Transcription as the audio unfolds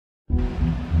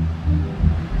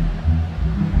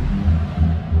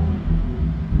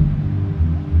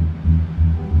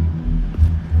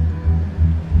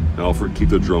Alfred, keep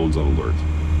the drones on alert.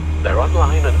 They're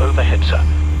online and overhead, sir.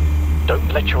 Don't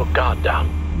let your guard down.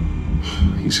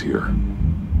 He's here.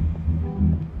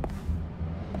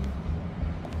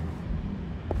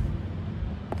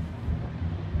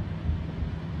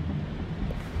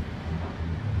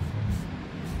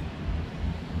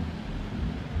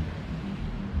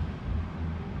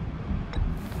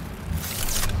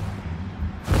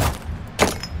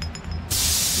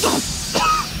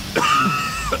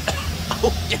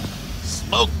 Oh, yeah.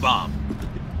 Smoke bomb.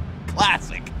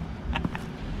 Classic.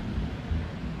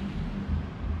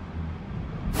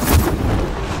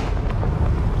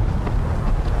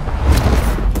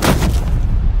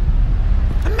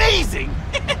 Amazing!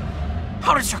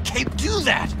 How does your cape do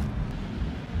that?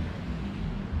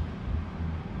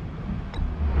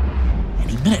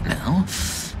 Any minute now.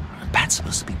 The bat's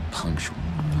supposed to be punctual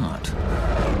or not?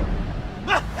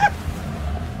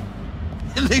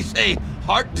 They say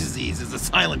heart disease is a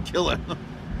silent killer.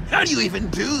 How do you even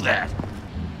do that?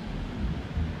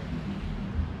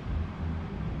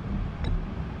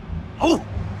 Oh,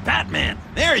 Batman,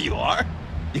 there you are.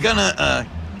 You gonna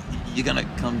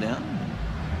come down?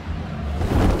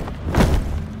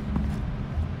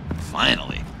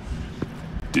 Finally.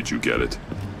 Did you get it?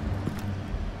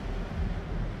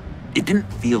 It didn't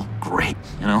feel great,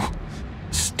 you know,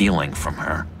 stealing from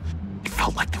her. It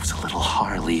felt like there was a little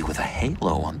Harley with a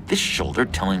halo on this shoulder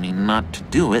telling me not to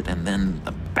do it, and then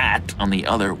the bat on the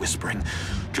other whispering,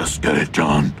 "Just get it,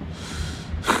 John."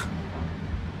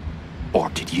 Or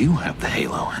did you have the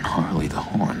halo and Harley the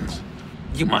horns?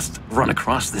 You must run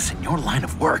across this in your line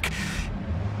of work.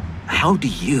 How do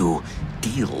you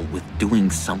deal with doing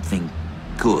something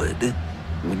good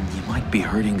when you might be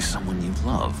hurting someone you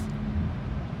love?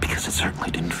 Because it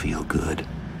certainly didn't feel good.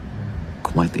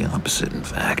 Quite the opposite, in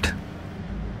fact.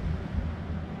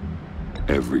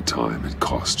 Every time it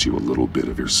costs you a little bit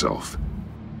of yourself.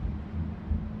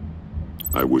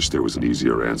 I wish there was an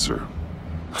easier answer.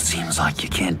 It seems like you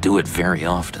can't do it very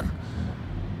often,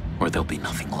 or there'll be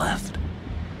nothing left.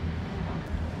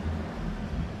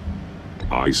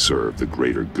 I serve the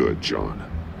greater good, John.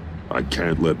 I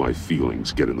can't let my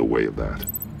feelings get in the way of that.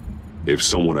 If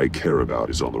someone I care about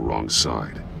is on the wrong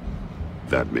side,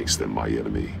 that makes them my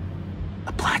enemy.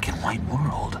 A black and white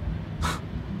world.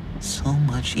 So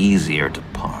much easier to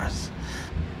parse.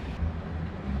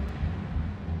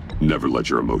 Never let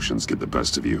your emotions get the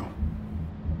best of you.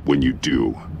 When you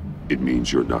do, it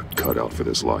means you're not cut out for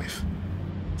this life.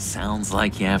 Sounds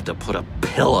like you have to put a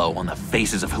pillow on the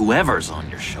faces of whoever's on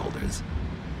your shoulders.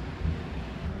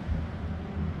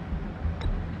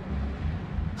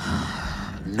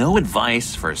 No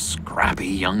advice for a scrappy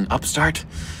young upstart?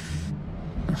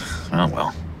 Oh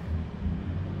well.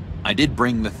 I did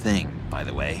bring the thing, by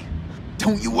the way.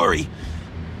 Don't you worry.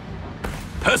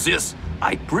 Perseus,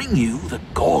 I bring you the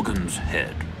Gorgon's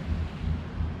head.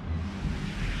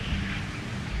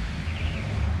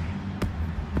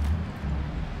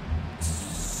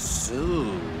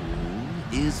 So,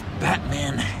 is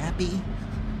Batman happy?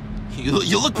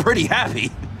 You look pretty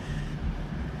happy.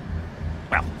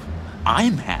 Well,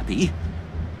 I'm happy.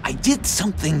 I did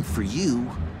something for you.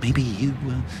 Maybe you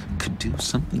could do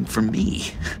something for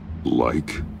me.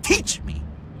 Like? Teach me.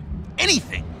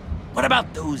 Anything. What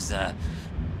about those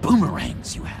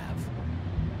boomerangs you have?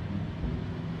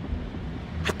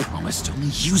 I promised to only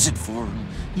use it for,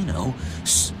 you know,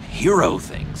 hero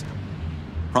things.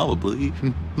 Probably.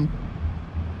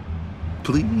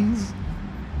 Please?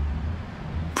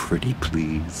 Pretty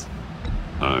please.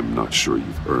 I'm not sure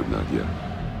you've earned that yet.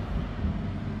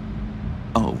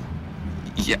 Oh.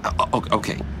 Yeah,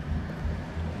 okay.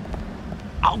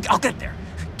 I'll get there.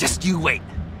 Just you wait.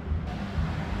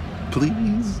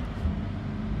 Please?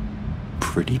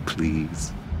 Pretty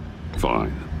please.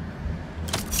 Fine.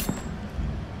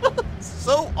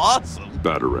 So awesome.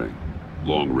 Batarang.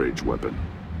 Long-range weapon.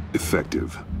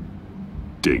 Effective.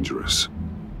 Dangerous.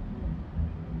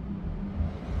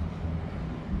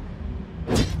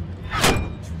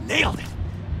 Nailed it.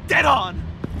 Dead on.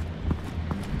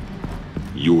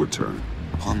 Your turn.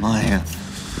 On my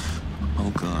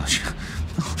oh gosh.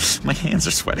 My hands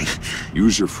are sweating.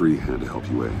 Use your free hand to help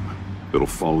you aim. It'll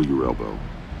follow your elbow.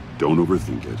 Don't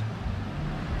overthink it.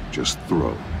 Just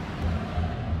throw.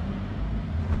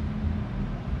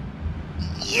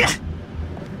 Yeah.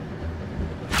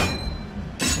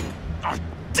 Oh,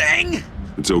 dang.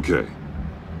 It's okay.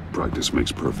 Practice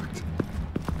makes perfect.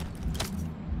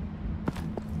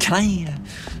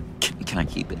 Can I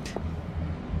keep it?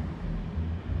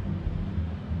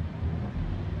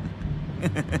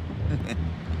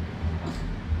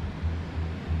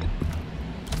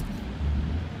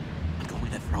 I'm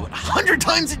going to throw it 100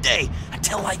 times a day until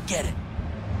until I get it.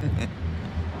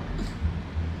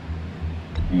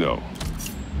 No.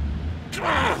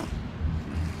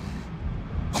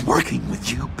 Working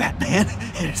with you, Batman,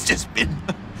 it's just been...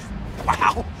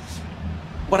 wow.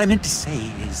 What I meant to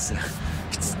say is,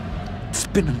 it's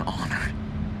been an honor.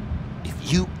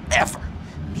 If you ever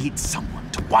need someone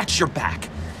to watch your back,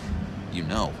 you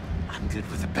know I'm good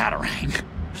with a batarang.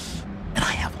 And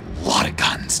I have a lot of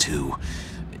guns, too,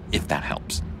 if that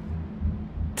helps.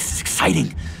 This is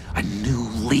exciting. A new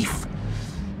leaf.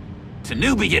 To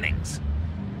new beginnings.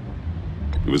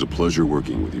 It was a pleasure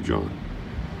working with you, John.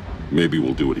 Maybe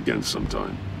we'll do it again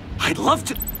sometime. I'd love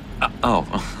to...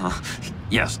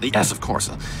 yes, of course.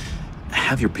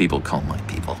 Have your people call my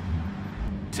people.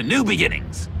 To new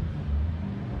beginnings.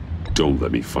 Don't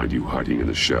let me find you hiding in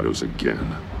the shadows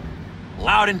again.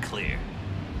 Loud and clear.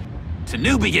 To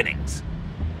new beginnings.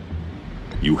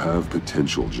 You have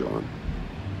potential, John.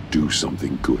 Do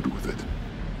something good with it.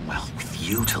 Well, with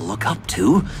you to look up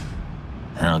to,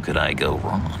 how could I go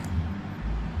wrong?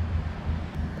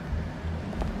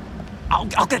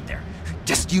 I'll get there.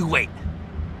 Just you wait.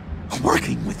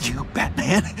 Working with you,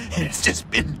 Batman, it's just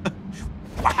been...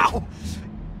 wow.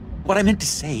 What I meant to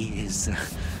say is,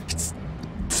 it's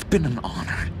been an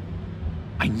honor.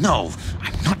 I know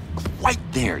I'm not quite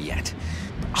there yet,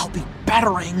 but I'll be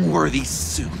batarang-worthy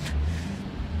soon.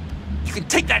 You can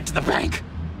take that to the bank.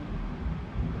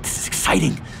 This is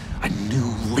exciting. A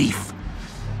new leaf.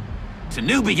 To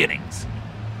new beginnings.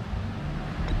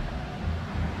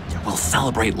 We'll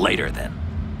celebrate later, then.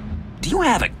 Do you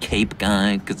have a cape,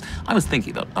 guy? Because I was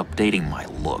thinking about updating my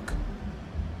look.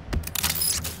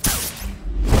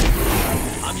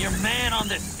 I'm your man on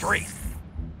this street.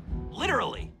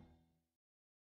 Literally.